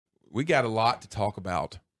we got a lot to talk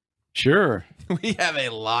about. Sure. We have a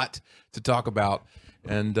lot to talk about,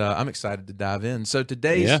 and I'm excited to dive in. So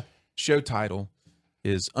today's show title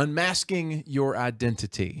is Unmasking Your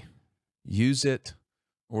Identity. Use it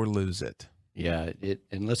or lose it. Yeah,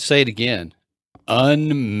 and let's say it again.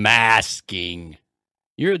 Unmasking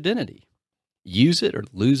your identity. Use it or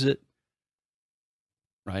lose it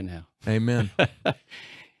right now. Amen.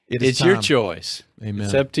 It's your choice. Amen.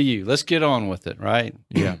 It's up to you. Let's get on with it, right?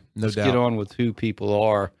 Yeah, no Let's doubt. get on with who people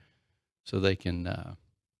are so they can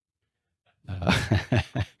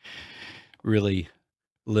really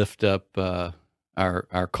lift up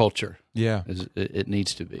our culture. Yeah, as it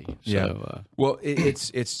needs to be. Yeah. So, well,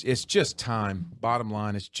 it's just time. Bottom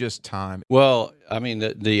line, it's just time. well, I mean,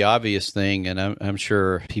 the obvious thing, and I'm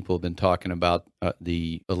sure people have been talking about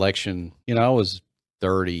the election. You know, I was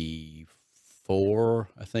 34,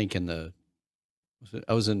 I think,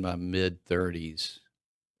 I was in my mid 30s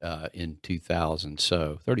in 2000,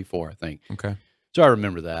 so 34, I think. Okay. So I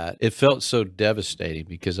remember that. It felt so devastating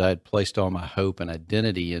because I had placed all my hope and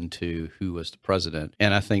identity into who was the president.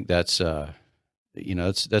 And I think that's,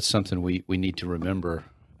 that's something we need to remember.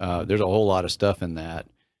 There's a whole lot of stuff in that.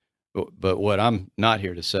 But what I'm not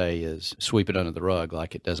here to say is sweep it under the rug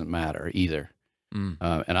like it doesn't matter either.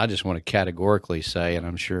 And I just want to categorically say, and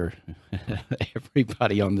I'm sure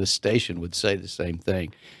everybody on this station would say the same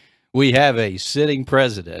thing, we have a sitting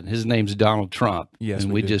president. His name's Donald Trump. Yes,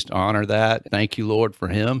 and we we do. just honor that. Thank you, Lord, for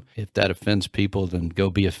him. If that offends people, then go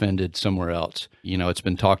be offended somewhere else. You know, it's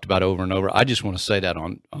been talked about over and over. I just want to say that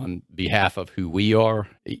on behalf of who we are.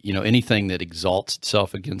 You know, anything that exalts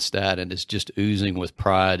itself against that and is just oozing with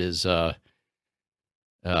pride is,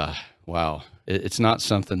 wow. It's not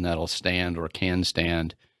something that'll stand or can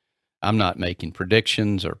stand. I'm not making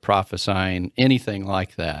predictions or prophesying, anything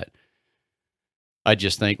like that. I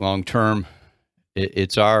just think long term,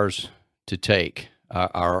 it's ours to take,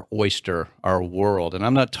 our oyster, our world. And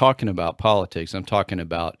I'm not talking about politics. I'm talking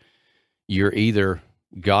about you're either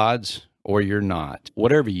God's or you're not.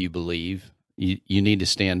 Whatever you believe, you need to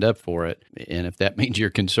stand up for it. And if that means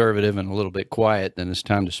you're conservative and a little bit quiet, then it's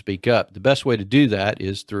time to speak up. The best way to do that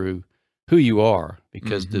is through who you are,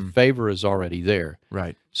 because the favor is already there.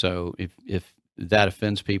 Right. So if that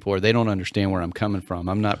offends people or they don't understand where I'm coming from,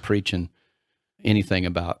 I'm not preaching anything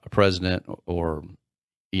about a president or,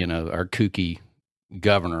 our kooky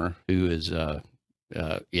governor who is, I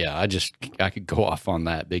could go off on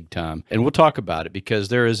that big time. And we'll talk about it because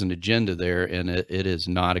there is an agenda there and it is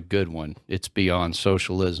not a good one. It's beyond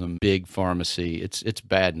socialism, big pharmacy. It's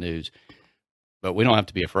bad news, but we don't have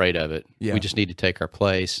to be afraid of it. Yeah. We just need to take our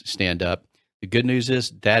place, stand up. The good news is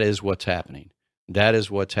that is what's happening. That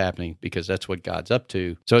is what's happening because that's what God's up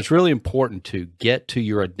to. So it's really important to get to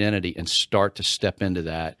your identity and start to step into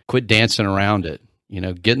that. Quit dancing around it.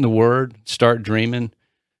 Get in the Word, start dreaming,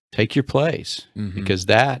 take your place because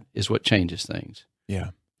that is what changes things. Yeah.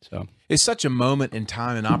 So it's such a moment in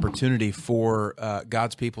time and opportunity for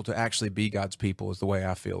God's people to actually be God's people is the way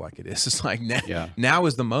I feel like it is. It's like now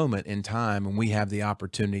is the moment in time when we have the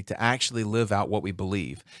opportunity to actually live out what we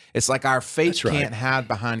believe. It's like our faith can't hide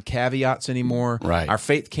behind caveats anymore. Right. Our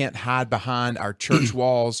faith can't hide behind our church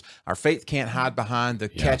walls. Our faith can't hide behind the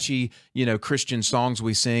catchy, Christian songs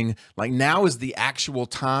we sing. Like now is the actual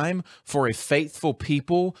time for a faithful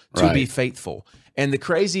people to be faithful. And the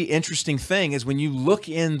crazy, interesting thing is when you look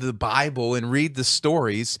in the Bible and read the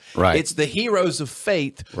stories, it's the heroes of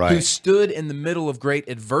faith who stood in the middle of great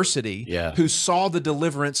adversity, who saw the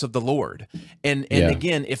deliverance of the Lord. And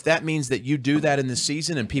again, if that means that you do that in the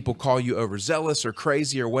season and people call you overzealous or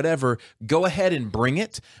crazy or whatever, go ahead and bring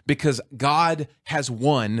it because God has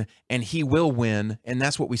won and he will win, and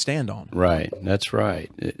that's what we stand on. Right. That's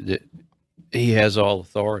right. He has all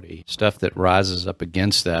authority. Stuff that rises up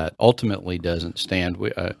against that ultimately doesn't stand.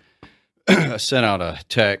 I sent out a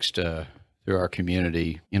text through our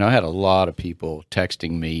community. I had a lot of people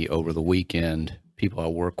texting me over the weekend, people I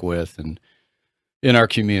work with and in our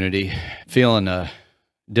community, feeling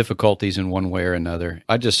difficulties in one way or another.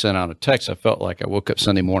 I just sent out a text. I felt like I woke up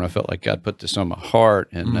Sunday morning. I felt like God put this on my heart.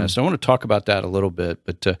 And so I want to talk about that a little bit.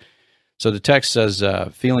 But so the text says,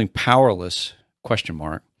 feeling powerless, ?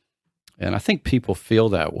 And I think people feel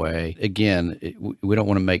that way. Again, we don't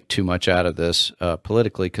want to make too much out of this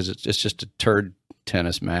politically because it's just a turd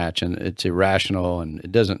tennis match and it's irrational and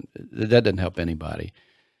that doesn't help anybody.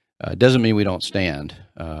 It doesn't mean we don't stand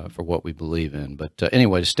for what we believe in. But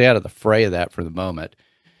anyway, to stay out of the fray of that for the moment.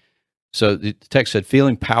 So the text said,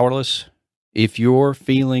 feeling powerless. If you're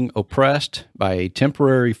feeling oppressed by a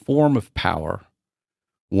temporary form of power,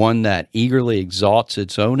 one that eagerly exalts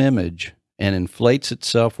its own image and inflates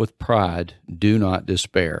itself with pride, do not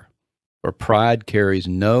despair. For pride carries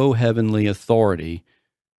no heavenly authority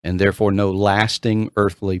and therefore no lasting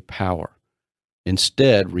earthly power.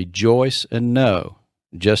 Instead, rejoice and know,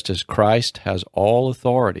 just as Christ has all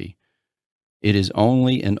authority, it is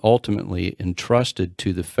only and ultimately entrusted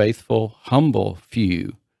to the faithful, humble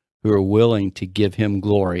few who are willing to give him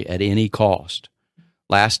glory at any cost.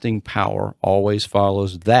 Lasting power always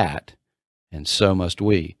follows that, and so must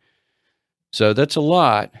we. So that's a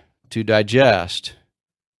lot to digest,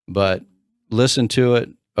 but listen to it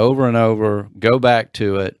over and over, go back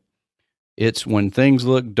to it. It's when things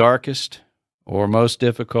look darkest or most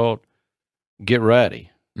difficult, get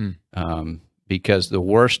ready. Because the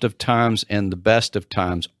worst of times and the best of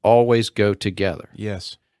times always go together.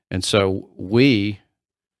 Yes. And so we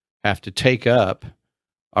have to take up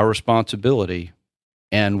our responsibility,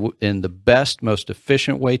 and the best, most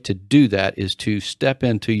efficient way to do that is to step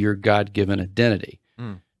into your God-given identity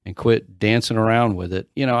and quit dancing around with it.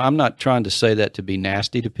 You know, I'm not trying to say that to be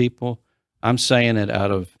nasty to people. I'm saying it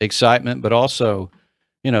out of excitement, but also,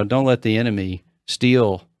 you know, don't let the enemy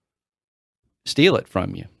steal it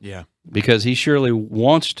from you. Yeah. Because he surely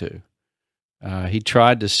wants to. He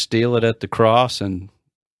tried to steal it at the cross, and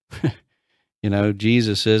you know,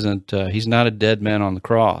 Jesus isn't. He's not a dead man on the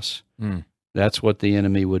cross. That's what the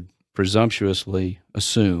enemy would presumptuously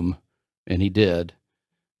assume, and he did.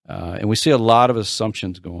 And we see a lot of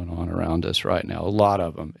assumptions going on around us right now, a lot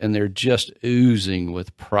of them, and they're just oozing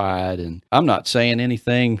with pride. And I'm not saying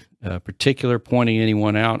anything particular, pointing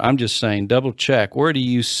anyone out. I'm just saying, double check. Where do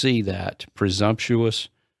you see that presumptuous,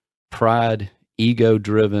 pride,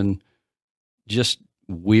 ego-driven, just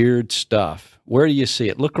weird stuff? Where do you see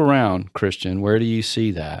it? Look around, Christian. Where do you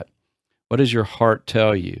see that? What does your heart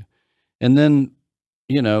tell you? And then,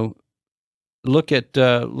 you know, look at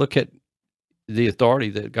the authority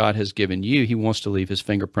that God has given you. He wants to leave his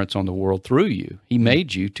fingerprints on the world through you. He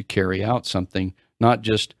made you to carry out something, not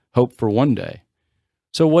just hope for one day.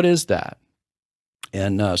 So what is that?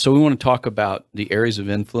 And so we want to talk about the areas of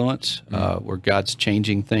influence where God's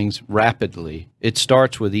changing things rapidly. It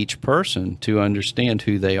starts with each person to understand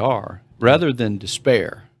who they are, rather than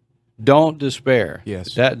despair. Don't despair.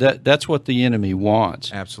 Yes. That's what the enemy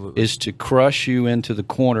wants. Absolutely. Is to crush you into the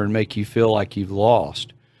corner and make you feel like you've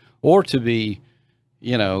lost, or to be,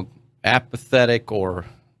 you know, apathetic or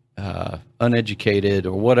uneducated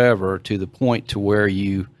or whatever, to the point to where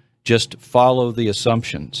you just follow the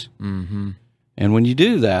assumptions. Mm-hmm. And when you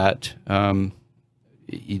do that,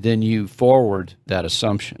 then you forward that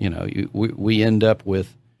assumption. You know, we end up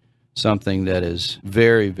with something that is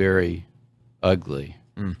very, very ugly.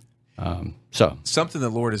 So something the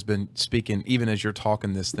Lord has been speaking, even as you're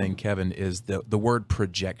talking this thing, Kevin, is the word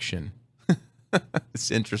projection.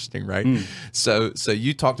 It's interesting, right? So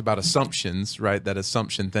you talked about assumptions, right? That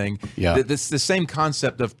assumption thing. Yeah. It's the same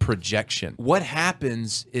concept of projection. What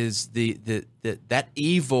happens is that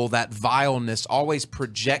evil, that vileness, always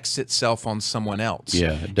projects itself on someone else.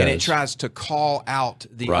 Yeah, it does. And it tries to call out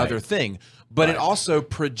the other thing. But it also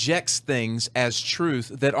projects things as truth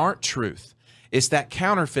that aren't truth. It's that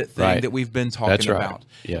counterfeit thing that we've been talking about.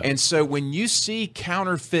 Yeah. And so when you see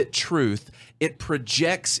counterfeit truth, it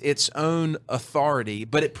projects its own authority,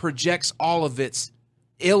 but it projects all of its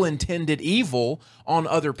ill-intended evil on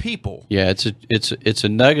other people. Yeah, it's a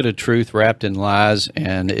nugget of truth wrapped in lies,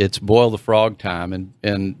 and it's boil the frog time,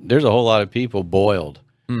 and there's a whole lot of people boiled.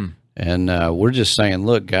 And we're just saying,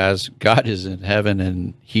 look, guys, God is in heaven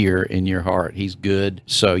and here in your heart. He's good.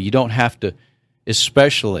 So you don't have to,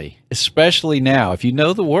 especially now, if you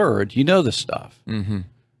know the word, you know the stuff. Mm-hmm.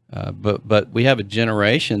 But we have a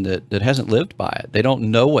generation that hasn't lived by it. They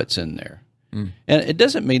don't know what's in there. And it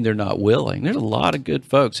doesn't mean they're not willing. There's a lot of good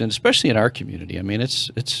folks, and especially in our community. I mean, it's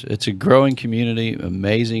a growing community,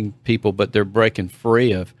 amazing people, but they're breaking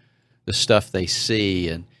free of the stuff they see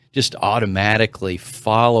and just automatically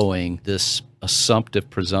following this assumptive,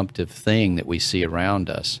 presumptive thing that we see around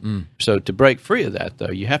us. So to break free of that,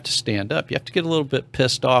 though, you have to stand up. You have to get a little bit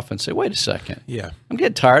pissed off and say, wait a second. Yeah. I'm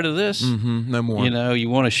getting tired of this. No more. You know, you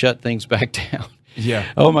want to shut things back down. Yeah.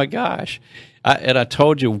 Oh, my gosh. I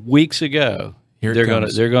told you weeks ago, they're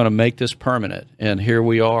going to make this permanent, and here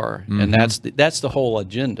we are. And that's the whole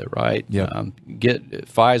agenda, right? Yeah. Get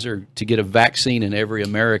Pfizer to get a vaccine in every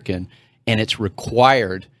American, and it's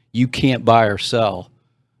required. You can't buy or sell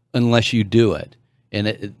unless you do it.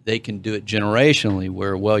 And they can do it generationally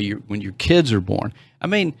where, when your kids are born. I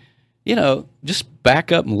mean, you know, just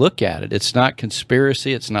back up and look at it. It's not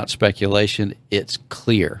conspiracy. It's not speculation. It's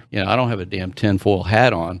clear. You know, I don't have a damn tinfoil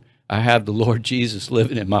hat on. I have the Lord Jesus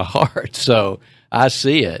living in my heart. So I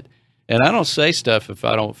see it. And I don't say stuff if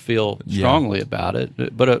I don't feel strongly about it,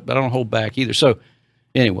 but I don't hold back either. So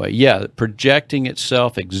anyway, yeah, projecting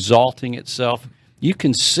itself, exalting itself. You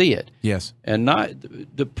can see it. Yes. And not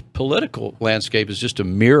the political landscape is just a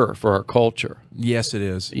mirror for our culture. Yes, it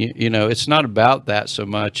is. You know, it's not about that so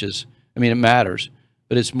much as, I mean, it matters,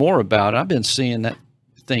 but it's more about, I've been seeing that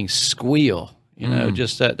thing squeal, you know,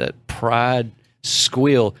 just that pride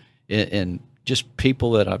squeal in just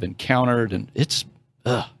people that I've encountered, and it's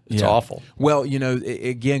awful. Well, you know,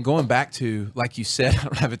 again, going back to, like you said, I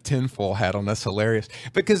don't have a tinfoil hat on. That's hilarious.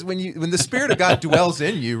 Because when the Spirit of God dwells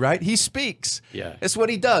in you, right, He speaks. Yeah. That's what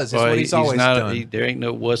He does. That's what He's always done. There ain't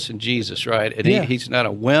no wuss in Jesus, right? And Yeah. he's not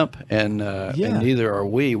a wimp, and neither are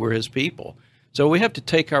we. We're His people. So we have to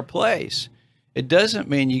take our place. It doesn't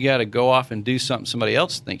mean you got to go off and do something somebody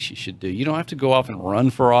else thinks you should do. You don't have to go off and run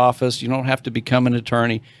for office. You don't have to become an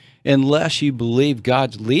attorney unless you believe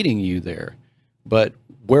God's leading you there. But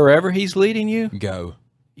wherever He's leading you, Go.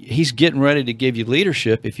 He's getting ready to give you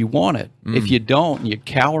leadership if you want it. If you don't, and you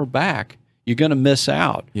cower back, you're going to miss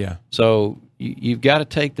out. Yeah. So you've got to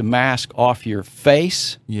take the mask off your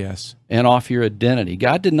face Yes. and off your identity.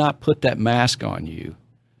 God did not put that mask on you.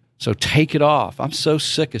 So take it off. I'm so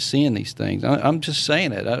sick of seeing these things. I'm just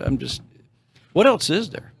saying it. I'm just, what else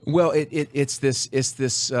is there? Well, it's this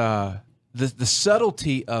the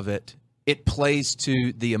subtlety of it. It plays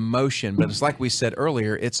to the emotion, but it's like we said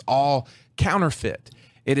earlier. It's all counterfeit.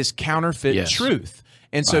 It is counterfeit truth,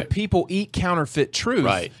 and so people eat counterfeit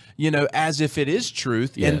truth, you know, as if it is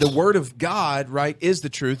truth. And the Word of God, right, is the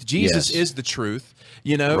truth. Jesus is the truth.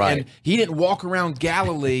 You know, and He didn't walk around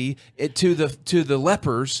Galilee to the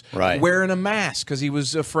lepers wearing a mask because He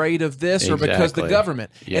was afraid of this or because the government.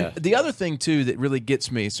 And the other thing too that really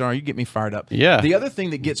gets me, sorry, you get me fired up. Yeah. The other thing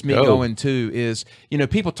that gets me going too is, you know,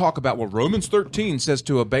 people talk about, well, Romans 13 says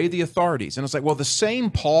to obey the authorities, and it's like, well, the same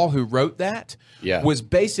Paul who wrote that was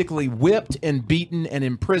basically whipped and beaten and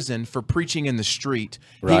imprisoned for preaching in the street.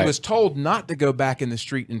 He was told not to go back in the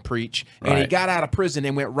street and preach, and he got out of prison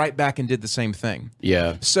and went right back and did the same thing.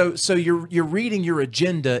 Yeah. So you're reading your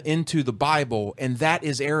agenda into the Bible, and that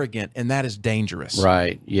is arrogant and that is dangerous.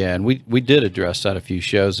 Right. Yeah, and we did address that a few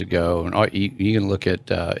shows ago. And you can look at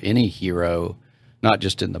any hero, not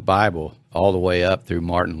just in the Bible, all the way up through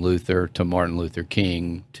Martin Luther to Martin Luther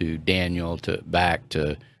King to Daniel to back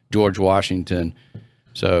to George Washington.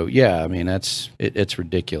 So yeah, I mean it's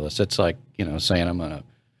ridiculous. It's like, you know, saying I'm going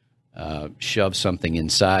to shove something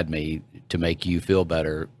inside me to make you feel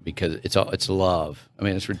better because it's love. I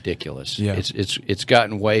mean, it's ridiculous. Yeah. It's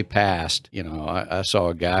gotten way past. You know, I saw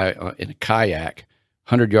a guy in a kayak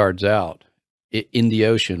 100 yards out in the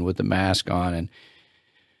ocean with the mask on, and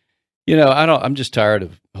you know, I'm just tired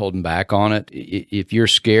of holding back on it. If you're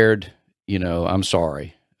scared, you know, I'm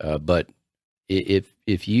sorry, but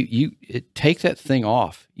if you take that thing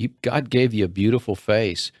off, God gave you a beautiful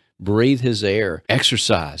face. Breathe His air,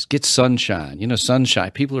 exercise, get sunshine. You know,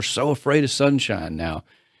 sunshine. People are so afraid of sunshine now.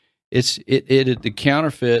 The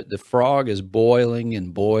counterfeit. The frog is boiling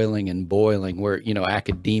and boiling and boiling. Where, you know,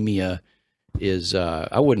 academia is.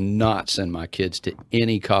 I would not send my kids to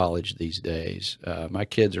any college these days. My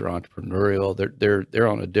kids are entrepreneurial. They're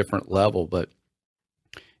on a different level, but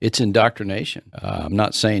it's indoctrination. I'm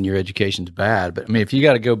not saying your education's bad, but I mean, if you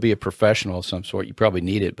got to go be a professional of some sort, you probably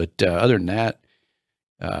need it. But other than that,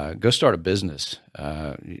 go start a business,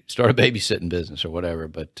 start a babysitting business or whatever.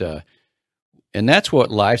 But and that's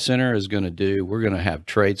what Life Center is going to do. We're going to have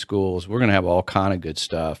trade schools. We're going to have all kind of good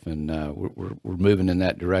stuff, and we're moving in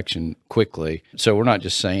that direction quickly. So we're not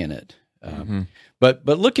just saying it, but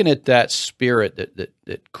looking at that spirit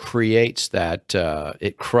that creates that,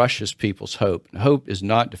 it crushes people's hope. Hope is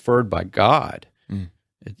not deferred by God.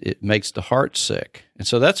 It makes the heart sick. And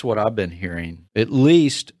so that's what I've been hearing, at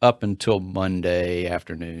least up until Monday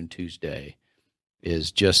afternoon, Tuesday,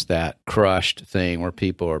 is just that crushed thing where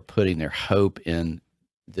people are putting their hope in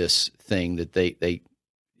this thing that they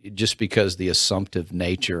just because the assumptive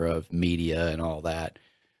nature of media and all that.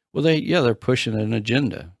 Well, they're pushing an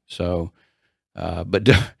agenda. So, but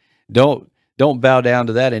don't bow down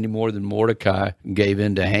to that any more than Mordecai gave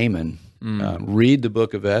in to Haman. Read the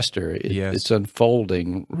book of Esther. It's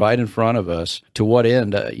unfolding right in front of us. To what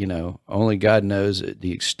end? You know, only God knows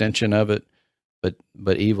the extension of it.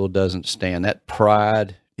 But evil doesn't stand. That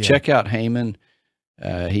pride. Yeah. Check out Haman.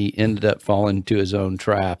 He ended up falling into his own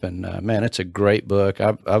trap. And man, it's a great book.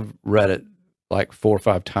 I've read it like 4 or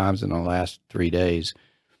 5 times in the last 3 days.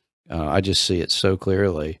 I just see it so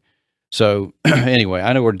clearly. So anyway,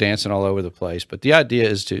 I know we're dancing all over the place, but the idea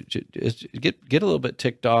is to get a little bit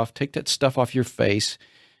ticked off, take that stuff off your face,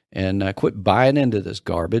 and quit buying into this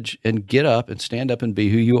garbage and get up and stand up and be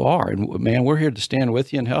who you are. And man, we're here to stand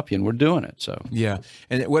with you and help you, and we're doing it. So yeah,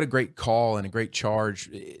 and what a great call and a great charge.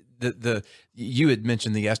 You had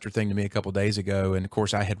mentioned the Esther thing to me a couple of days ago, and of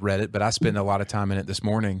course I had read it, but I spent a lot of time in it this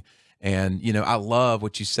morning. And, I love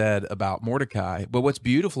what you said about Mordecai. But what's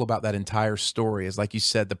beautiful about that entire story is, like you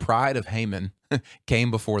said, the pride of Haman came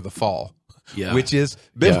before the fall. Yeah. Which is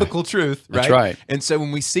biblical truth, right? That's right. And so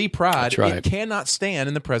when we see pride, right. it cannot stand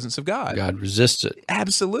in the presence of God. God resists it.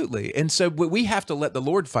 Absolutely. And so we have to let the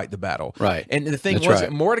Lord fight the battle. Right. And the thing was,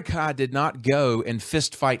 Mordecai did not go and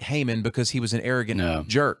fist fight Haman because he was an arrogant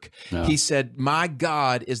jerk. No. He said, my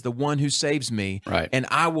God is the one who saves me, and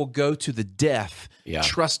I will go to the death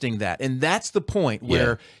trusting that. And that's the point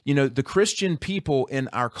where, the Christian people in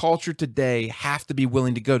our culture today have to be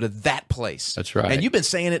willing to go to that place. That's right. And you've been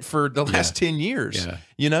saying it for the last 10 years.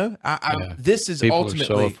 This is people ultimately.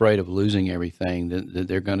 People are so afraid of losing everything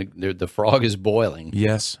that the frog is boiling.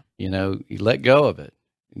 Yes. You let go of it.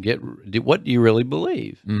 What do you really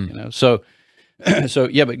believe? So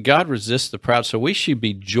but God resists the proud. So we should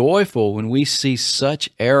be joyful when we see such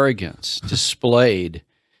arrogance displayed.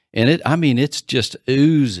 And it's just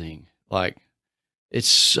oozing. Like, it's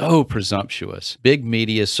so presumptuous. Big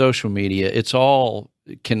media, social media, it's all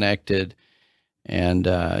connected. And,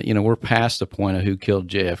 we're past the point of who killed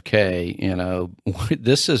JFK.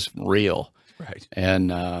 This is real. Right.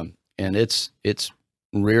 And it's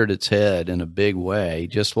reared its head in a big way,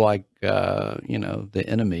 just like, the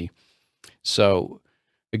enemy. So,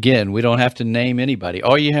 again, we don't have to name anybody.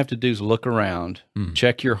 All you have to do is look around,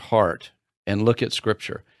 check your heart, and look at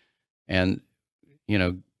Scripture. And,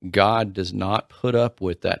 God does not put up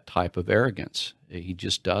with that type of arrogance. He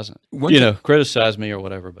just doesn't. Criticize me or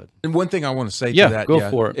whatever. But and one thing I want to say to that, go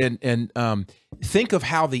for it. And think of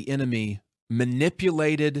how the enemy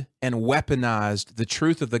manipulated and weaponized the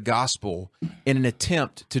truth of the gospel in an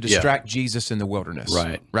attempt to distract Jesus in the wilderness.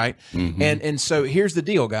 Right. Mm-hmm. And so here's the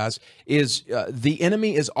deal, guys, is the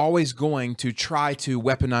enemy is always going to try to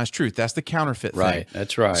weaponize truth. That's the counterfeit thing. Right.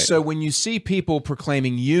 That's right. So when you see people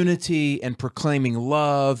proclaiming unity and proclaiming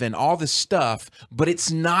love and all this stuff, but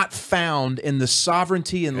it's not found in the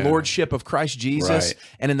sovereignty and lordship of Christ Jesus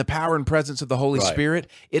and in the power and presence of the Holy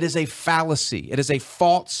Spirit, it is a fallacy. It is a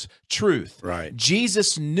false truth. Right.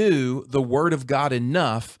 Jesus knew the word of God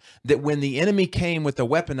enough that when the enemy came with a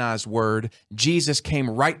weaponized word, Jesus came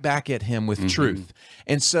right back at him with truth.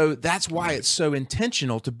 And so that's why it's so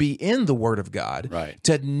intentional to be in the word of God,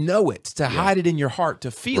 to know it, to hide it in your heart,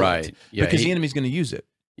 to feel it, because the enemy's going to use it.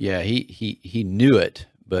 Yeah, he knew it,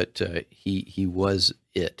 but he was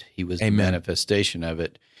it. He was the manifestation of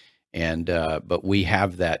it. And but we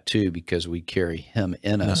have that too because we carry him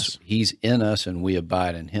in us. He's in us and we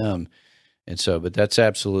abide in him. And so, but that's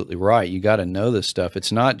absolutely right. You got to know this stuff.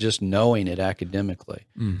 It's not just knowing it academically.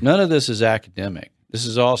 None of this is academic. This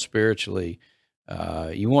is all spiritually.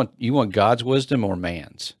 You want God's wisdom or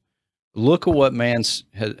man's? Look at what man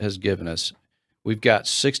has given us. We've got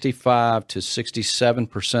 65 to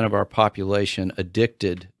 67% of our population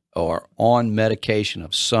addicted or on medication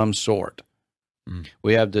of some sort.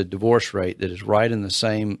 We have the divorce rate that is right in the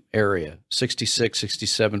same area, 66,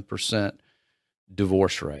 67%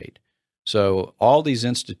 divorce rate. So all these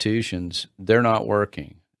institutions, they're not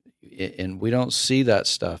working. And we don't see that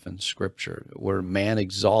stuff in Scripture where man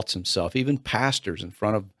exalts himself, even pastors in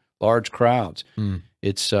front of large crowds.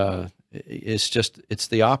 It's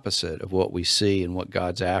the opposite of what we see and what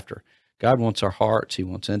God's after. God wants our hearts. He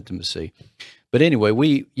wants intimacy. But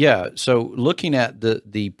anyway, so looking at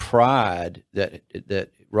the pride that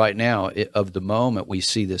right now of the moment, we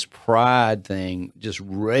see this pride thing just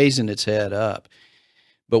raising its head up.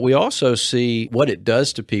 But we also see what it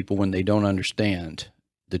does to people when they don't understand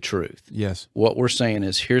the truth. Yes. What we're saying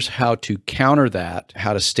is here's how to counter that,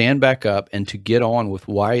 how to stand back up and to get on with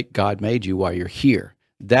why God made you while you're here.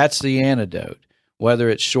 That's the antidote, whether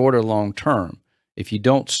it's short or long term. If you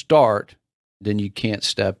don't start, then you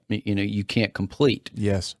can't you can't complete.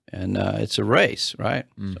 Yes. And it's a race, right?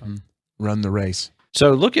 Mm-hmm. So. Run the race.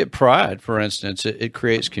 So look at pride, for instance. It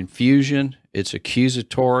creates confusion. It's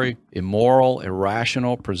accusatory, immoral,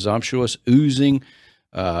 irrational, presumptuous, oozing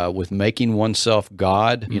with making oneself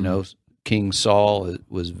God. King Saul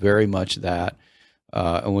was very much that.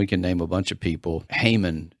 And we can name a bunch of people.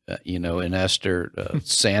 Haman, in Esther,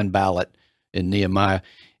 Sanballat in Nehemiah.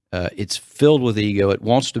 It's filled with ego. It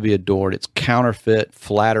wants to be adored. It's counterfeit,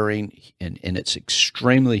 flattering, and it's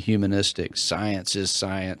extremely humanistic. Science is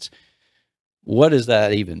science. What does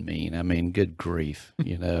that even mean? I mean, good grief,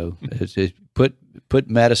 put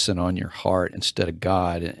medicine on your heart instead of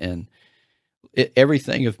God, and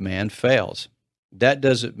everything of man fails. that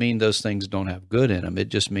doesn't mean those things don't have good in them. It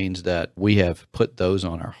just means that we have put those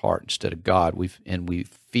on our heart instead of God. We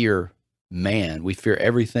fear man. We fear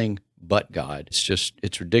everything but God.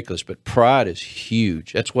 It's ridiculous. But pride is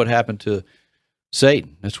huge. That's what happened to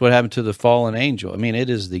Satan. That's what happened to the fallen angel. I mean, it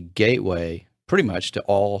is the gateway pretty much to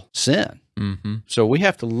all sin. Mm-hmm. So we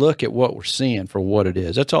have to look at what we're seeing for what it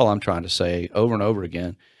is. That's all I'm trying to say over and over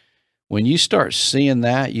again. When you start seeing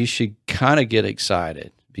that, you should kind of get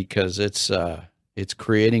excited because it's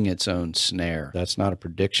creating its own snare. That's not a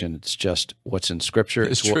prediction. It's just what's in Scripture.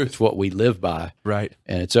 It's what we live by. Right.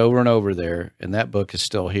 And it's over and over there, and that book is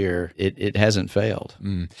still here. It hasn't failed.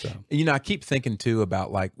 So. I keep thinking, too,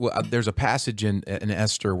 about there's a passage in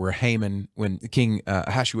Esther where Haman, when King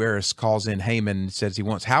Ahasuerus calls in Haman and says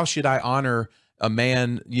how should I honor a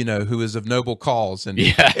man, who is of noble cause. And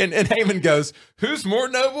Haman goes, who's more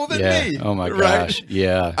noble than me? Oh my right? gosh.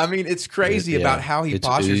 Yeah. I mean, it's crazy about how he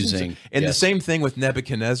postures himself. And the same thing with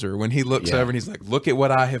Nebuchadnezzar, when he looks over and he's like, look at what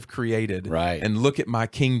I have created. Right. And look at my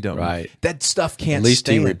kingdom. Right. That stuff can't At least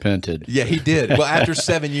stand. he repented. Yeah, he did. Well, after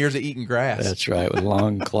 7 years of eating grass. That's right, with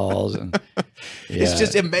long claws. And it's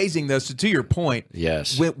just amazing, though. So to your point,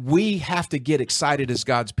 yes, we have to get excited as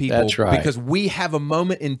God's people. That's right. Because we have a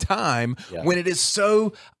moment in time when it is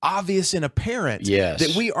so obvious and apparent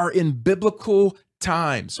that we are in biblical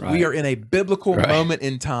times. Right. We are in a biblical moment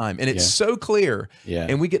in time, and it's so clear,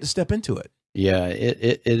 and we get to step into it. Yeah,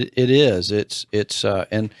 it is. It's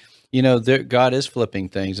and God is flipping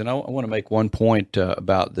things, and I want to make one point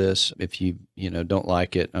about this. If you don't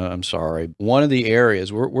like it, I'm sorry. One of the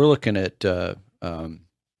areas we're looking at. I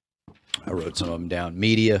wrote some of them down: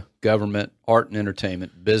 media, government, art and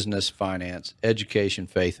entertainment, business, finance, education,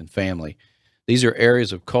 faith, and family. These are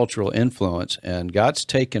areas of cultural influence, and God's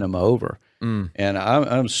taken them over. And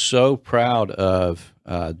I'm so proud of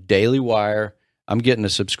Daily Wire. I'm getting a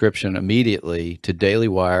subscription immediately to Daily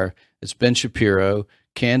Wire. It's Ben Shapiro.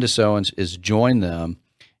 Candace Owens has joined them,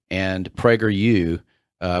 and PragerU,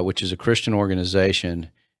 which is a Christian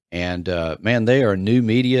organization. And man, they are new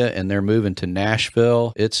media, and they're moving to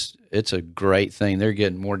Nashville. It's a great thing. They're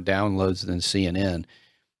getting more downloads than CNN.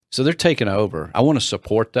 So they're taking over. I want to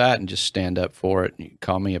support that and just stand up for it. You can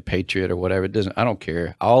call me a patriot or whatever. I don't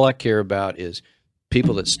care. All I care about is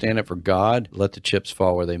people that stand up for God, let the chips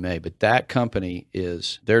fall where they may. But that company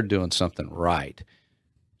they're doing something right.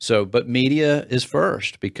 So, but media is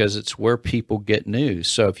first because it's where people get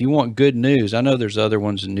news. So if you want good news, I know there's other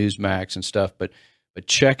ones in Newsmax and stuff, but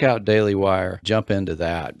check out Daily Wire. Jump into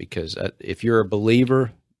that because if you're a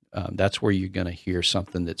believer, that's where you're going to hear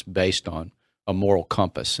something that's based on a moral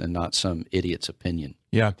compass and not some idiot's opinion.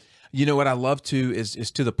 Yeah. You know what I love too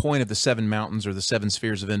is to the point of the 7 mountains or the 7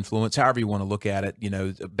 spheres of influence, however you want to look at it,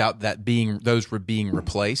 about that those were being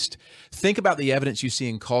replaced. Think about the evidence you see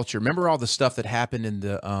in culture. Remember all the stuff that happened in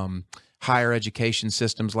the higher education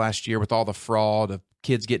systems last year with all the fraud of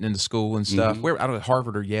kids getting into school and stuff? Where, I don't know,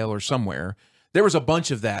 Harvard or Yale or somewhere. There was a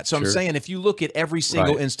bunch of that. So I'm saying if you look at every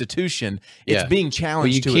single institution, it's being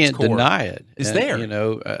challenged to its core. You can't deny it. It's there.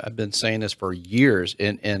 I've been saying this for years,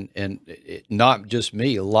 and not just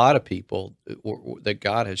me, a lot of people that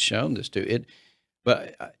God has shown this to.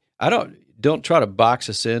 But I don't try to box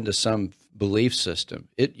us into some belief system.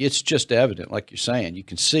 It's just evident, like you're saying. You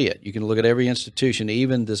can see it. You can look at every institution,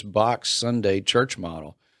 even this box Sunday church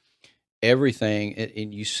model, everything,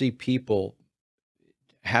 and you see people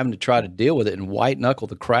having to try to deal with it and white knuckle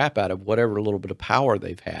the crap out of whatever little bit of power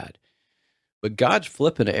they've had. But God's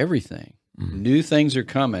flipping everything. New things are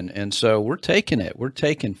coming. And so we're taking it. We're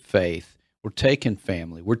taking faith. We're taking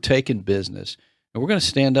family. We're taking business. And we're going to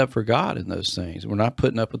stand up for God in those things. We're not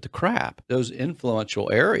putting up with the crap. Those influential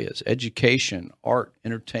areas, education, art,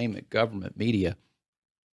 entertainment, government, media,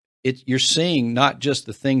 you're seeing not just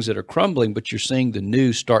the things that are crumbling, but you're seeing the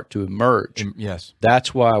new start to emerge. Yes,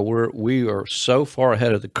 that's why we are so far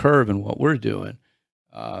ahead of the curve in what we're doing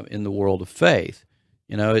in the world of faith.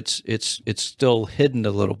 It's still hidden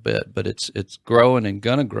a little bit, but it's growing and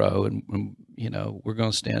gonna grow, and we're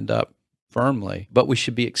going to stand up firmly. But we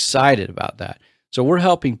should be excited about that. So we're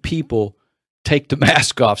helping people take the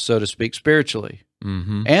mask off, so to speak, spiritually.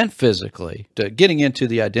 And physically, getting into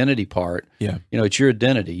the identity part. Yeah, it's your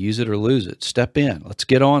identity. Use it or lose it. Step in. Let's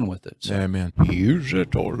get on with it. So, amen. Use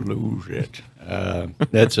it or lose it.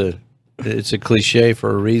 It's a cliche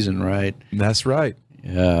for a reason, right? That's right.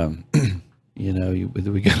 We got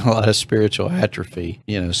a lot of spiritual atrophy.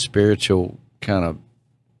 Spiritual kind of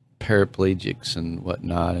paraplegics and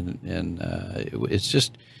whatnot, and it's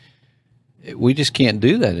just. We just can't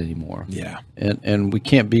do that anymore. Yeah. And we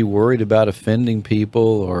can't be worried about offending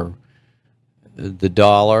people or the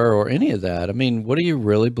dollar or any of that. I mean, what do you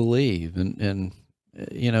really believe? And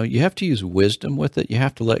you have to use wisdom with it. You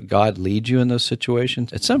have to let God lead you in those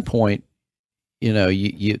situations. At some point,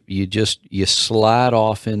 you slide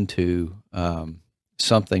off into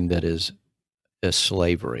something that is a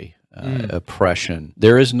slavery, oppression.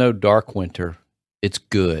 There is no dark winter. It's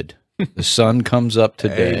good. The sun comes up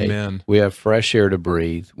today. Amen. We have fresh air to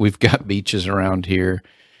breathe. We've got beaches around here.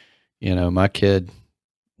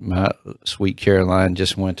 My sweet Caroline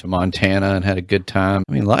just went to Montana and had a good time.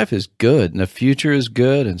 I mean, life is good, and the future is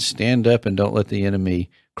good, and stand up and don't let the enemy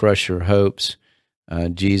crush your hopes.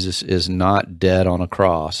 Jesus is not dead on a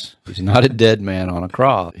cross. He's not a dead man on a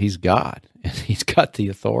cross. He's God, and he's got the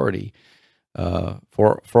authority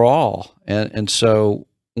for all. And so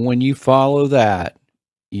when you follow that,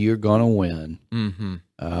 you're going to win. Mm-hmm.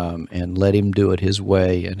 And let him do it his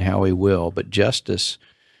way and how he will. But justice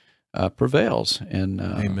prevails, and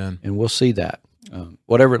Amen. And we'll see that.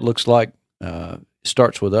 Whatever it looks like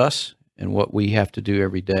starts with us and what we have to do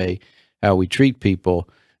every day, how we treat people.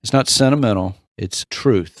 It's not sentimental. It's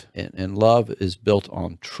truth, and love is built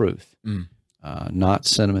on truth, not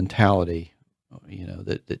sentimentality.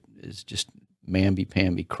 That is just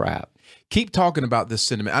mamby-pamby crap. Keep talking about this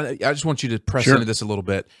sentiment. I just want you to press Sure. into this a little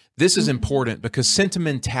bit. This is important because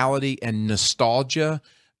sentimentality and nostalgia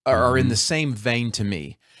are in the same vein to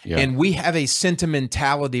me. Yeah. And we have a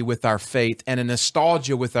sentimentality with our faith and a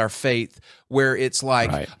nostalgia with our faith where it's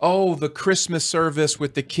like, Right. oh, the Christmas service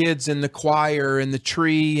with the kids and the choir and the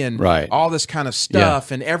tree and Right. all this kind of stuff.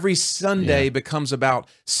 And every Sunday becomes about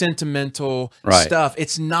sentimental Right. stuff.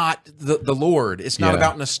 It's not the Lord. It's not Yeah.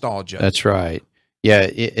 about nostalgia. That's right. Yeah,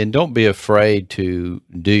 and don't be afraid to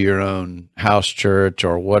do your own house church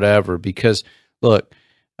or whatever, because look,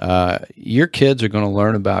 your kids are going to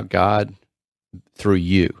learn about God through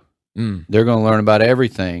you. They're going to learn about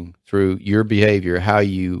everything through your behavior, how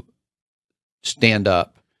you stand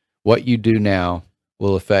up. What you do now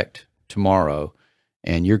will affect tomorrow.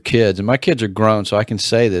 And your kids, and my kids are grown, so I can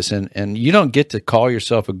say this, and you don't get to call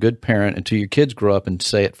yourself a good parent until your kids grow up and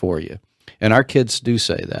say it for you. And our kids do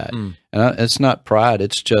say that. And it's not pride.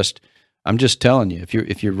 It's just, I'm just telling you,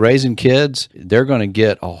 if you're raising kids, they're going to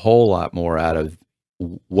get a whole lot more out of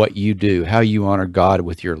what you do, how you honor God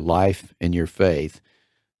with your life and your faith,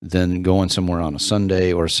 than going somewhere on a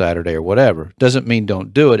Sunday or a Saturday or whatever. Doesn't mean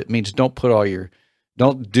don't do it. It means don't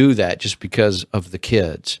do that just because of the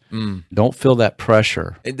kids. Don't feel that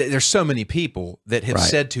pressure. There's so many people that have Right.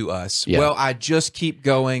 said to us, Yeah. well, I just keep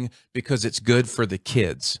going because it's good for the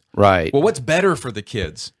kids. Right. Well, what's better for the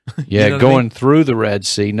kids? Yeah, You know what I going mean? through the Red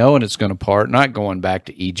Sea, knowing it's going to part, not going back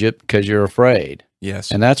to Egypt because you're afraid. Yes.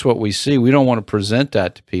 And that's what we see. We don't want to present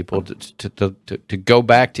that to people to go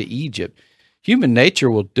back to Egypt. Human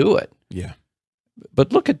nature will do it. Yeah.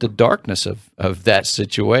 But look at the darkness of that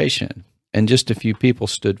situation. And just a few people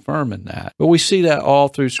stood firm in that. But we see that all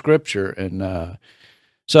through Scripture. And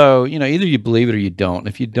so, either you believe it or you don't.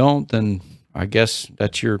 If you don't, then I guess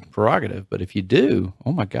that's your prerogative. But if you do,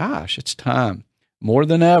 oh my gosh, it's time. More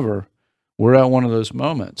than ever, we're at one of those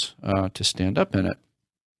moments to stand up in it.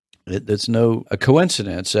 It's no a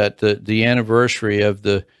coincidence that the anniversary of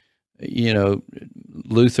the,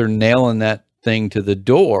 Luther nailing that thing to the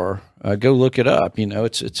door. Go look it up.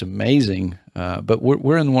 It's amazing. But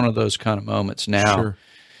we're in one of those kind of moments now. Sure.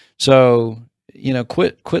 So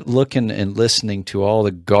quit looking and listening to all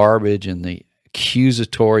the garbage and the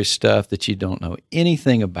accusatory stuff that you don't know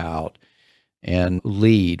anything about, and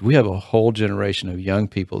lead. We have a whole generation of young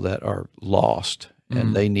people that are lost,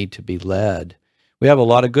 and they need to be led. We have a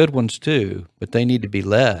lot of good ones too, but they need to be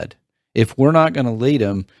led. If we're not going to lead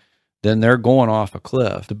them, then they're going off a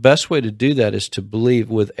cliff. The best way to do that is to believe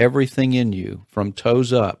with everything in you, from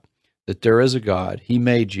toes up, that there is a God. He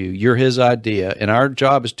made you. You're his idea. And our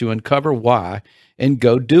job is to uncover why and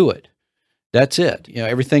go do it. That's it.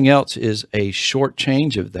 Everything else is a short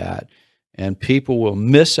change of that. And people will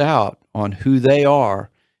miss out on who they are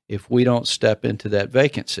if we don't step into that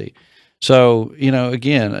vacancy. So,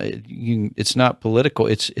 again, it's not political.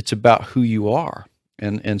 It's about who you are.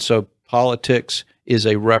 And so politics is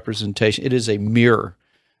a representation. It is a mirror.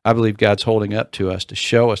 I believe God's holding up to us to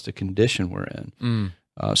show us the condition we're in.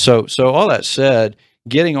 So all that said,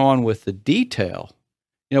 getting on with the detail,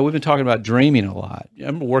 we've been talking about dreaming a lot.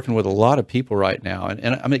 I'm working with a lot of people right now,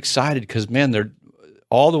 and I'm excited because, man, they're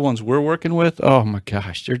all the ones we're working with. Oh my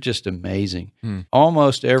gosh, they're just amazing.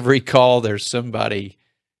 Almost every call, there's somebody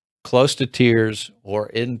close to tears or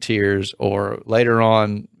in tears or later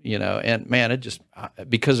on, and man, it just,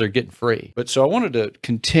 because they're getting free. But so I wanted to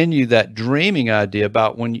continue that dreaming idea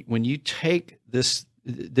about when you take this,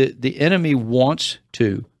 the enemy wants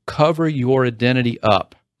to cover your identity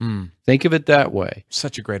up. Think of it that way.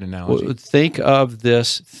 Such a great analogy. Well, think of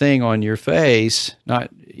this thing on your face, not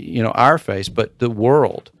our face, but the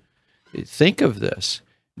world. Think of this.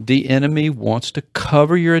 The enemy wants to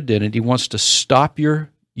cover your identity, wants to stop your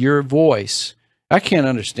voice. I can't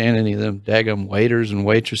understand any of them daggum waiters and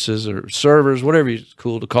waitresses or servers, whatever it's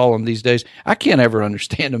cool to call them these days. I can't ever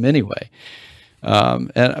understand them anyway.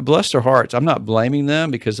 And bless their hearts. I'm not blaming them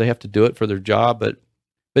because they have to do it for their job, but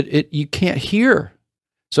you can't hear.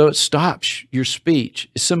 So it stops your speech.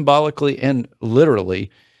 Symbolically and literally,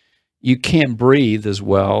 you can't breathe as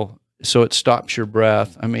well, so it stops your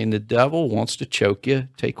breath. I mean, the devil wants to choke you,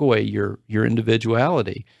 take away your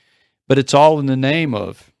individuality. But it's all in the name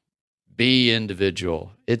of be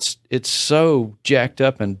individual. It's so jacked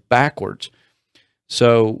up and backwards.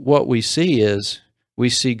 So what we see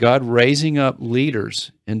God raising up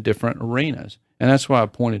leaders in different arenas. And that's why I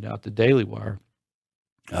pointed out the Daily Wire.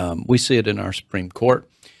 We see it in our Supreme Court.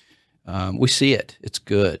 We see it. It's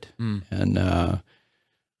good. And,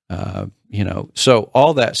 so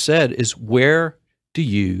all that said is, where do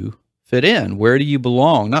you fit in? Where do you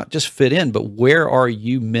belong? Not just fit in, but where are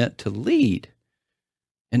you meant to lead?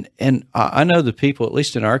 And I know the people, at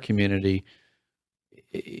least in our community,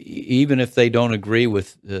 even if they don't agree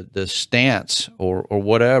with the stance or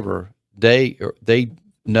whatever, they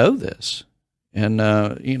know this. And,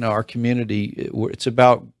 our community, it's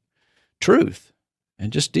about truth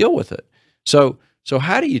and just deal with it. So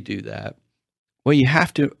how do you do that? Well, you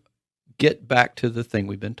have to get back to the thing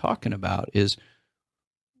we've been talking about is,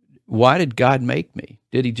 why did God make me?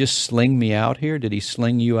 Did he just sling me out here? Did he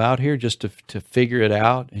sling you out here just to figure it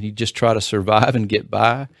out? And you just try to survive and get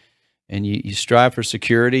by? And you strive for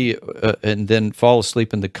security and then fall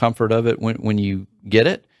asleep in the comfort of it when you get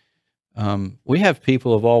it? We have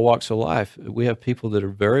people of all walks of life. We have people that are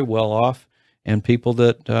very well off and people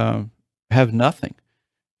that have nothing.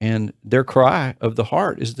 And their cry of the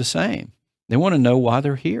heart is the same. They want to know why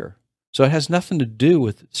they're here. So it has nothing to do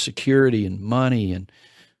with security and money and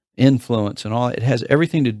influence and all. It has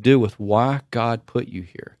everything to do with why God put you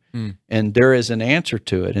here. And there is an answer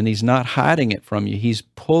to it, and he's not hiding it from you. He's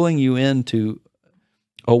pulling you into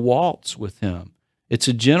a waltz with him. It's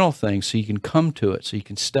a gentle thing, so you can come to it, so you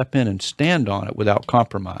can step in and stand on it without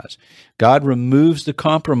compromise. God removes the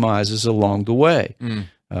compromises along the way.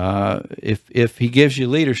 If he gives you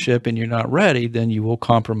leadership and you're not ready, then you will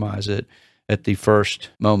compromise it at the first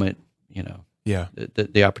moment,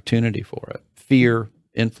 the opportunity for it. Fear,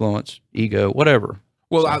 influence, ego, whatever.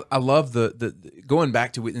 Well, I love the going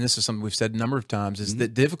back to, and this is something we've said a number of times, is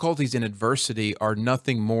that difficulties and adversity are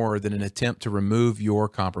nothing more than an attempt to remove your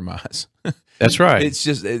compromise. That's right. It's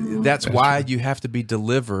just, that's why you have to be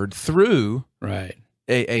delivered through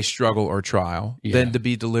a struggle or trial than to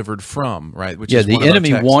be delivered from, right? Which is the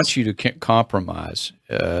enemy wants you to compromise.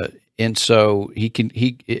 And so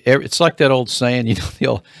it's like that old saying,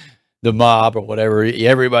 the mob or whatever,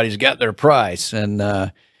 everybody's got their price.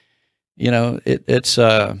 And,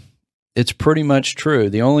 it's pretty much true.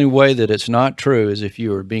 The only way that it's not true is if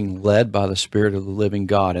you are being led by the Spirit of the living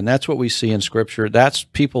God. And that's what we see in Scripture. That's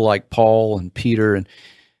people like Paul and Peter and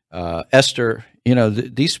Esther.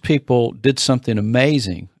 These people did something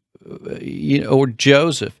amazing. Or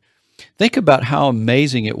Joseph. Think about how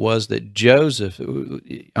amazing it was that Joseph,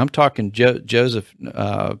 I'm talking Joseph,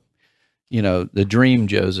 the dream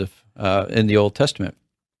Joseph in the Old Testament,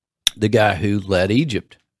 the guy who led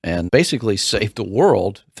Egypt and basically saved the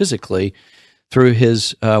world physically through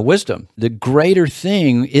his wisdom. The greater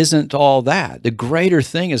thing isn't all that. The greater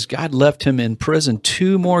thing is God left him in prison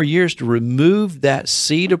 2 more years to remove that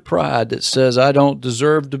seed of pride that says, I don't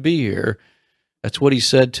deserve to be here. That's what he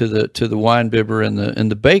said to the wine bibber and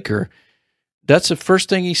the baker. That's the first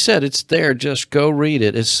thing he said. It's there. Just go read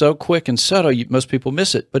it. It's so quick and subtle, most people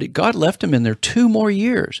miss it. But God left him in there 2 more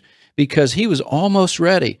years because he was almost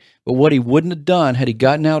ready. But what he wouldn't have done had he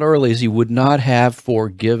gotten out early is he would not have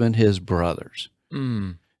forgiven his brothers.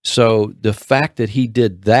 So the fact that he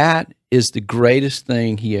did that is the greatest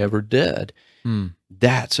thing he ever did.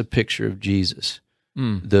 That's a picture of Jesus.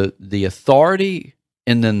 The authority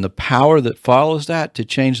and then the power that follows that to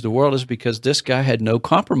change the world is because this guy had no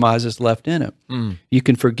compromises left in him. You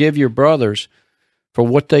can forgive your brothers for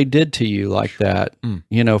what they did to you like that,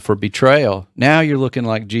 for betrayal. Now you're looking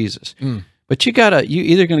like Jesus. But you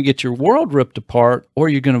either going to get your world ripped apart or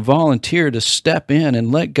you're going to volunteer to step in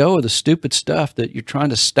and let go of the stupid stuff that you're trying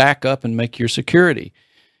to stack up and make your security.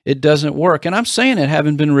 It doesn't work. And I'm saying it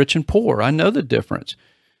having been rich and poor. I know the difference.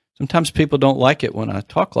 Sometimes people don't like it when I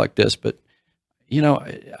talk like this, but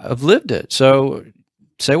I've lived it. So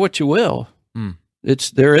say what you will.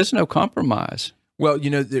 There is no compromise. Well,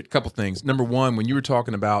 there are a couple things. Number one, when you were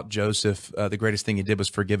talking about Joseph, the greatest thing he did was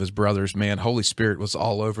forgive his brothers. Man, Holy Spirit was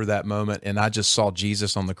all over that moment, and I just saw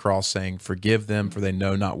Jesus on the cross saying, "Forgive them, for they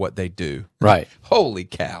know not what they do." Right. Holy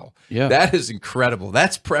cow. Yeah. That is incredible.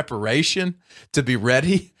 That's preparation to be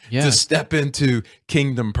ready to step into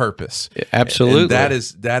kingdom purpose. Absolutely. And that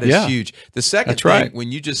is huge. The second That's thing, right.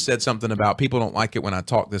 when you just said something about people don't like it when I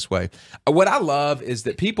talk this way, what I love is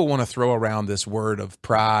that people want to throw around this word of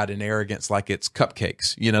pride and arrogance like it's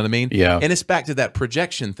cupcakes. You know what I mean? Yeah. And it's back to that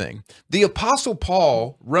projection thing. The Apostle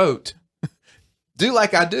Paul wrote, "Do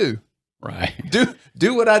like I do." Right.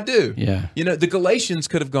 Do what I do. Yeah. The Galatians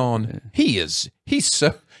could have gone, he's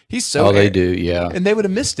so Oh, they do, yeah. and they would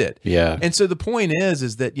have missed it. Yeah. And so the point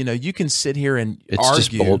is that you can sit here and It's argue.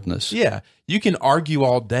 just boldness. Yeah. You can argue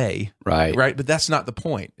all day. Right. Right. But that's not the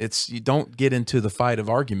point. You don't get into the fight of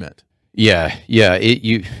argument. Yeah.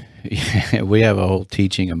 We have a whole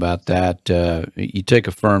teaching about that. You take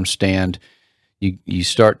a firm stand. You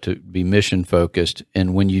start to be mission focused,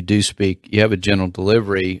 and when you do speak, you have a gentle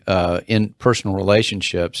delivery in personal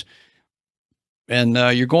relationships, and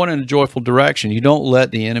you're going in a joyful direction. You don't let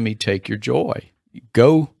the enemy take your joy.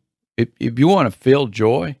 Go if you want to feel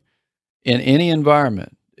joy in any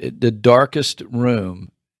environment, the darkest room.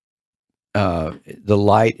 The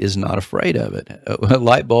light is not afraid of it. A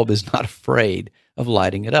light bulb is not afraid of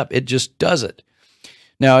lighting it up. It just does it.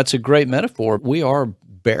 Now, it's a great metaphor. We are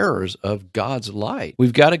bearers of God's light.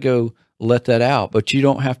 We've got to go let that out, but you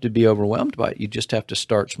don't have to be overwhelmed by it. You just have to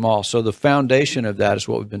start small. So the foundation of that is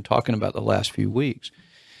what we've been talking about the last few weeks.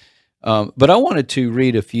 But I wanted to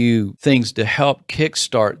read a few things to help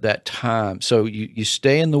kickstart that time. So you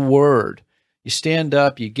stay in the Word, you stand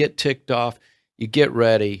up, you get ticked off, you get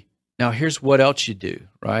ready. Now, here's what else you do,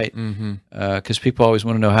 right? Because people always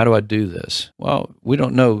want to know, how do I do this? Well, we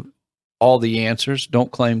don't know all the answers,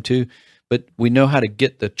 don't claim to, but we know how to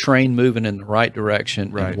get the train moving in the right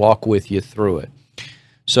direction and walk with you through it.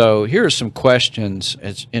 So here are some questions.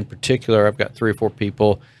 In particular, I've got 3 or 4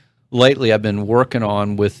 people. Lately, I've been working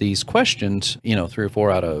on with these questions, 3 or 4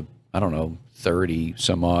 out of, 30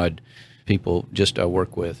 some odd people just I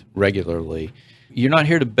work with regularly. You're not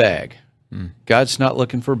here to beg. God's not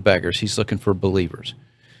looking for beggars. He's looking for believers.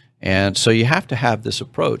 And so you have to have this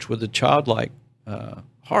approach with a childlike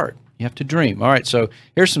heart. You have to dream. All right, so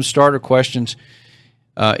here's some starter questions.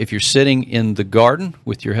 If you're sitting in the garden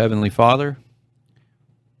with your Heavenly Father,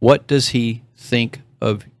 what does He think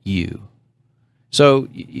of you? So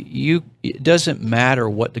it doesn't matter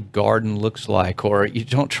what the garden looks like, or you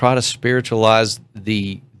don't try to spiritualize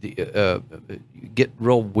get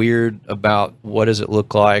real weird about what does it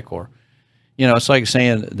look like, or it's like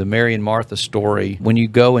saying the Mary and Martha story. When you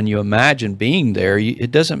go and you imagine being there,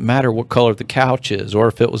 it doesn't matter what color the couch is, or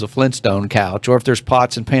if it was a Flintstone couch, or if there's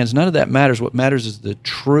pots and pans. None of that matters. What matters is the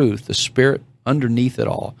truth, the spirit underneath it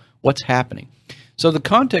all, what's happening. So the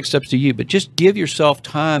context up to you, but just give yourself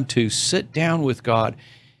time to sit down with God.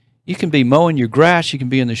 You can be mowing your grass, you can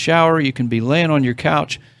be in the shower, you can be laying on your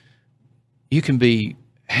couch, you can be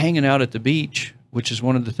hanging out at the beach, which is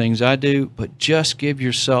one of the things I do, but just give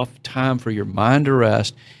yourself time for your mind to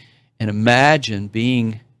rest and imagine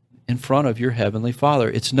being in front of your Heavenly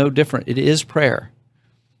Father. It's no different. It is prayer.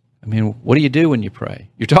 I mean, what do you do when you pray?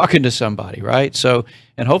 You're talking to somebody, right? So,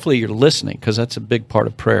 and hopefully you're listening, because that's a big part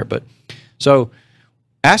of prayer. But so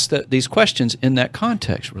ask these questions in that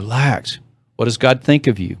context. Relax. What does God think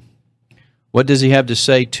of you? What does He have to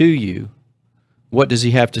say to you? What does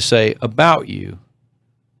He have to say about you?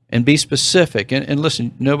 And be specific. And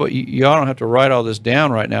listen, nobody, y'all don't have to write all this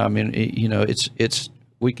down right now. I mean, it's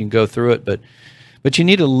we can go through it, but you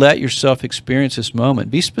need to let yourself experience this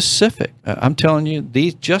moment. Be specific. I'm telling you,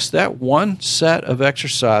 just that one set of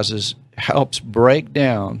exercises helps break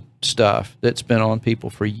down stuff that's been on people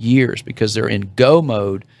for years, because they're in go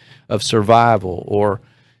mode of survival or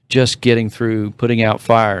just getting through putting out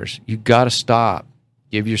fires. You've got to stop.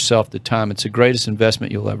 Give yourself the time. It's the greatest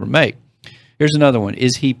investment you'll ever make. Here's another one.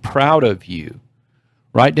 Is He proud of you?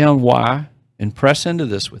 Write down why and press into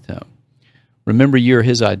this with Him. Remember, you're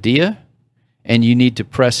His idea, and you need to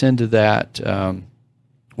press into that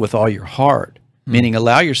with all your heart, meaning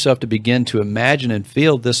allow yourself to begin to imagine and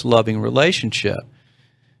feel this loving relationship.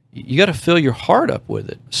 You got to fill your heart up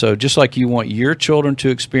with it. So just like you want your children to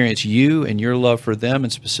experience you and your love for them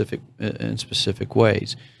in specific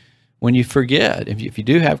ways, when you forget, if you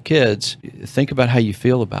do have kids, think about how you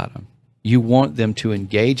feel about them. You want them to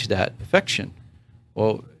engage that affection.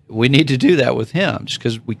 Well, we need to do that with Him, just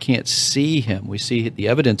because we can't see Him. We see the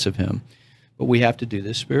evidence of Him, but we have to do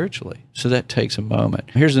this spiritually. So that takes a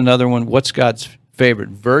moment. Here's another one. What's God's favorite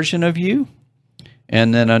version of you?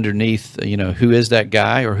 And then underneath, who is that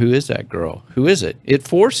guy or who is that girl? Who is it? It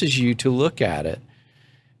forces you to look at it.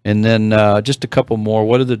 And then just a couple more.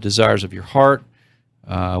 What are the desires of your heart?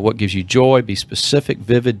 What gives you joy? Be specific,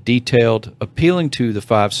 vivid, detailed, appealing to the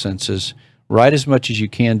five senses. Write as much as you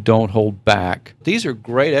can. Don't hold back. These are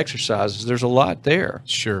great exercises. There's a lot there.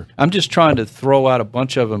 Sure. I'm just trying to throw out a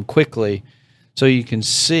bunch of them quickly so you can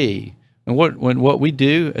see. And what we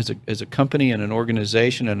do as a company and an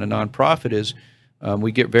organization and a nonprofit is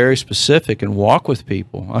we get very specific and walk with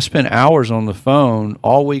people. I spend hours on the phone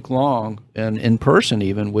all week long and in person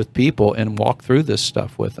even with people and walk through this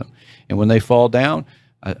stuff with them. And when they fall down,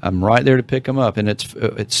 I'm right there to pick them up. And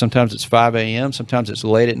it's sometimes it's 5 a.m., sometimes it's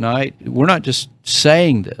late at night. We're not just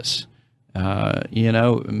saying this.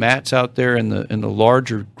 Matt's out there in the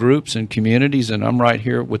larger groups and communities, and I'm right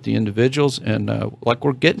here with the individuals, and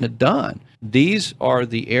we're getting it done. These are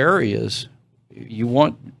the areas you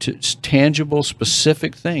want tangible,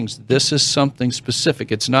 specific things. This is something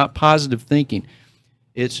specific. It's not positive thinking.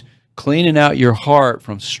 It's cleaning out your heart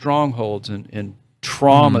from strongholds and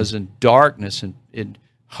traumas and darkness and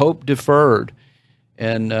hope deferred,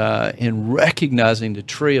 and recognizing the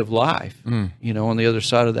tree of life, on the other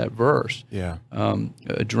side of that verse. Yeah.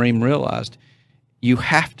 A dream realized. You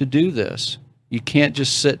have to do this. You can't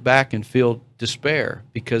just sit back and feel despair,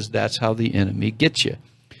 because that's how the enemy gets you.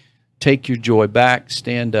 Take your joy back,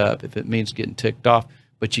 stand up if it means getting ticked off,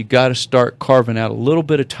 but you got to start carving out a little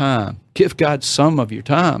bit of time. Give God some of your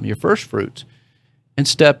time, your first fruits, and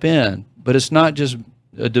step in. But it's not just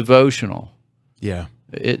a devotional. Yeah.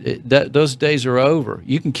 Those days are over.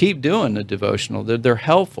 You can keep doing the devotional. They're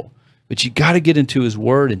helpful, but you got to get into His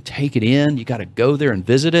Word and take it in. You got to go there and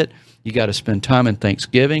visit it. You got to spend time in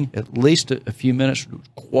Thanksgiving, at least a few minutes,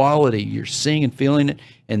 quality. You're seeing and feeling it,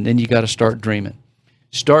 and then you got to start dreaming.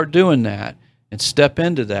 Start doing that and step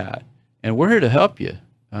into that, and we're here to help you,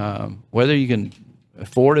 whether you can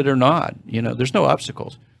afford it or not. There's no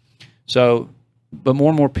obstacles. So, but more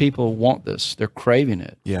and more people want this. They're craving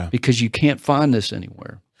it. Yeah. Because you can't find this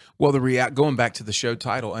anywhere. Well, going back to the show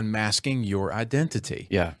title, Unmasking Your Identity.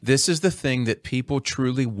 Yeah. This is the thing that people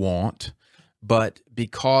truly want, but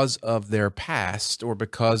because of their past or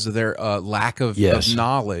because of their lack of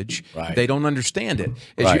knowledge, right, they don't understand it.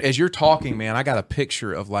 As you're talking, man, I got a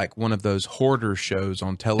picture of like one of those hoarder shows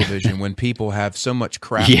on television when people have so much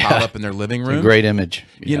crap piled up in their living room. It's a great image.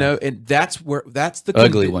 And that's the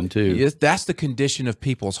ugly one too. That's the condition of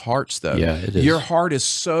people's hearts, though. Yeah, it is. Your heart is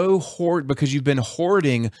so hoarded because you've been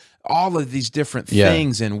hoarding all of these different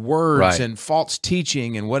things and words and false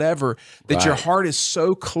teaching and whatever, that your heart is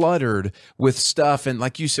so cluttered with stuff. And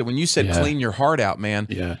like you said, when you said clean your heart out,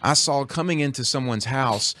 man, I saw coming into someone's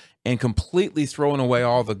house and completely throwing away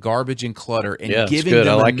all the garbage and clutter and giving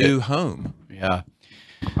them a new home. Yeah.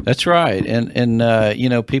 That's right,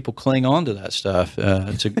 and people cling on to that stuff.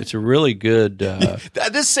 It's a really good.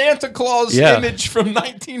 This Santa Claus image from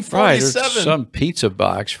 1947. Right, there's some pizza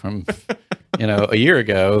box from a year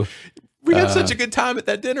ago. We had such a good time at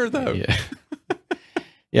that dinner, though.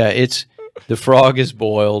 Yeah, it's the frog is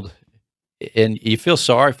boiled, and you feel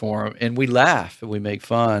sorry for him, and we laugh and we make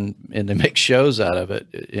fun and they make shows out of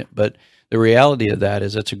it. But the reality of that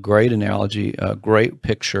is that's a great analogy, a great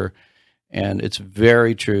picture. And it's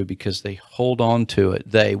very true because they hold on to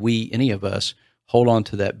it. Any of us hold on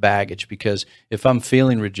to that baggage, because if I'm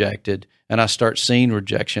feeling rejected and I start seeing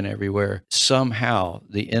rejection everywhere, somehow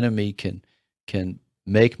the enemy can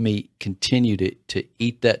make me continue to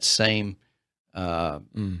eat that same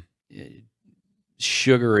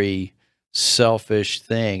sugary, selfish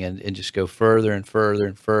thing and just go further and further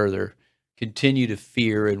and further, continue to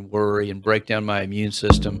fear and worry and break down my immune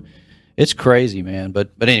system. It's crazy, man.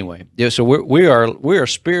 But anyway, so we are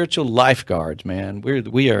spiritual lifeguards, man. We're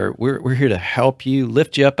here to help you,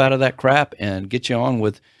 lift you up out of that crap, and get you on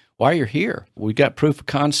with why you're here. We got proof of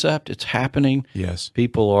concept. It's happening. Yes,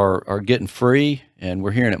 people are getting free, and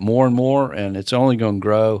we're hearing it more and more, and it's only going to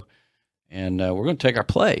grow. And we're going to take our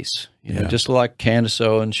place. Just like Candace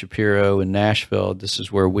Owens, Shapiro, and Nashville. This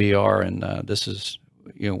is where we are, and this is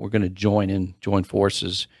we're going to join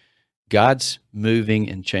forces. God's moving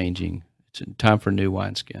and changing. It's time for new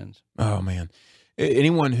wineskins. Oh, man.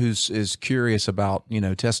 Anyone is curious about,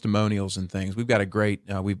 testimonials and things, we've got a great,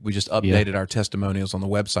 we just updated our testimonials on the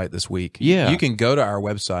website this week. Yeah. You can go to our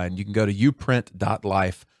website and you can go to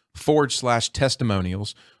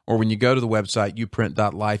uprint.life/testimonials. Or when you go to the website,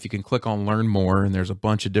 uprint.life, you can click on Learn More, and there's a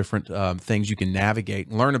bunch of different things you can navigate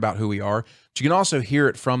and learn about who we are. But you can also hear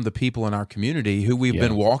it from the people in our community who we've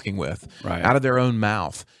been walking with out of their own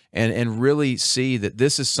mouth. and really see that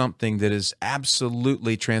this is something that is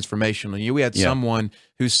absolutely transformational. We had someone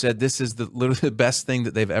who said this is literally the best thing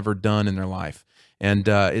that they've ever done in their life. And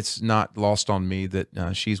it's not lost on me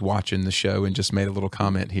that she's watching the show and just made a little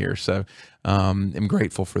comment here. So I'm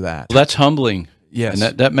grateful for that. Well, that's humbling. Yes.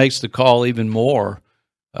 And that makes the call even more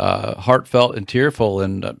heartfelt and tearful.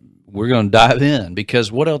 And we're going to dive in,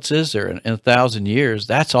 because what else is there in 1,000 years?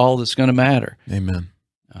 That's all that's going to matter. Amen.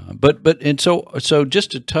 So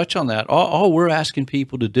just to touch on that, all we're asking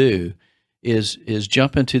people to do is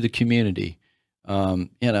jump into the community.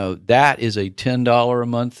 That is a $10 a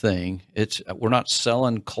month thing. We're not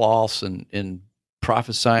selling cloths and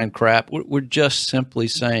prophesying crap. We're just simply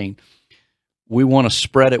saying we want to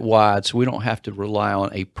spread it wide, so we don't have to rely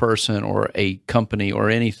on a person or a company or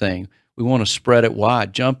anything. We want to spread it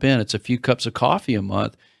wide. Jump in. It's a few cups of coffee a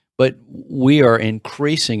month. But we are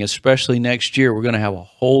increasing, especially next year. We're going to have a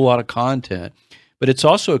whole lot of content. But it's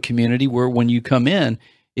also a community where when you come in,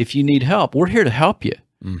 if you need help, we're here to help you.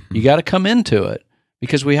 Mm-hmm. You got to come into it,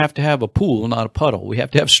 because we have to have a pool, not a puddle. We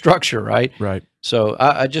have to have structure, right? Right. So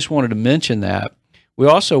I just wanted to mention that. We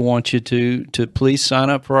also want you to please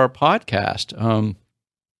sign up for our podcast.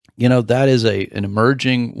 That is an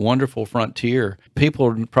emerging, wonderful frontier. People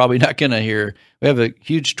are probably not going to hear. We have a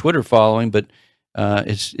huge Twitter following, but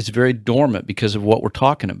it's very dormant because of what we're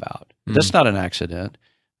talking about. Mm-hmm. That's not an accident.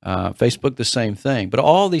 Facebook, the same thing. But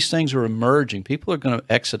all these things are emerging. People are going to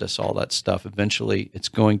exodus all that stuff. Eventually, it's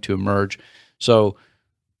going to emerge. So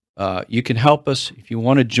you can help us. If you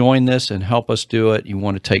want to join this and help us do it, you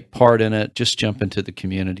want to take part in it, just jump into the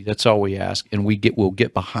community. That's all we ask. And we'll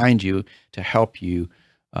get behind you to help you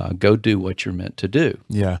go do what you're meant to do.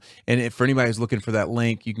 Yeah. And for anybody who's looking for that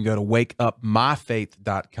link, you can go to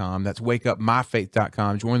wakeupmyfaith.com. That's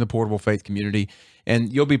wakeupmyfaith.com. Join the Portable Faith community,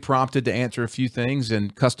 and you'll be prompted to answer a few things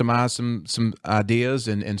and customize some ideas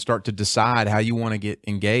and start to decide how you want to get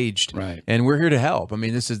engaged. Right. And we're here to help. I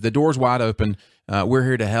mean, the door's wide open. We're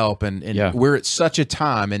here to help. And we're at such a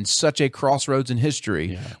time and such a crossroads in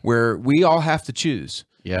history where we all have to choose.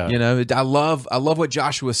 Yeah. I love what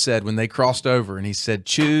Joshua said when they crossed over, and he said,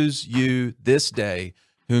 "Choose you this day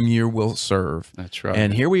whom you will serve." That's right.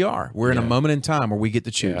 And here we are. We're in a moment in time where we get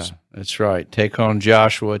to choose. Yeah, that's right. Take on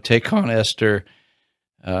Joshua, take on Esther,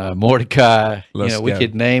 Mordecai. We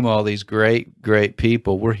could name all these great, great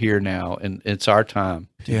people. We're here now, and it's our time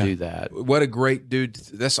to do that. What a great dude.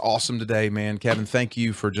 That's awesome today, man. Kevin, thank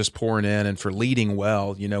you for just pouring in and for leading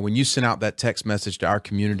well. When you sent out that text message to our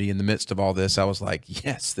community in the midst of all this, I was like,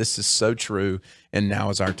 yes, this is so true, and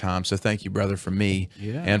now is our time. So thank you, brother, from me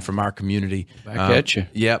and from our community. Back at you.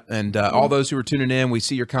 Yep, and all those who are tuning in, we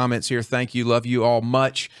see your comments here. Thank you. Love you all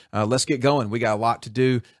much. Let's get going. We got a lot to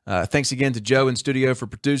do. Thanks again to Joe in studio for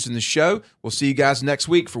producing the show. We'll see you guys next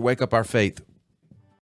week for Wake Up Our Faith.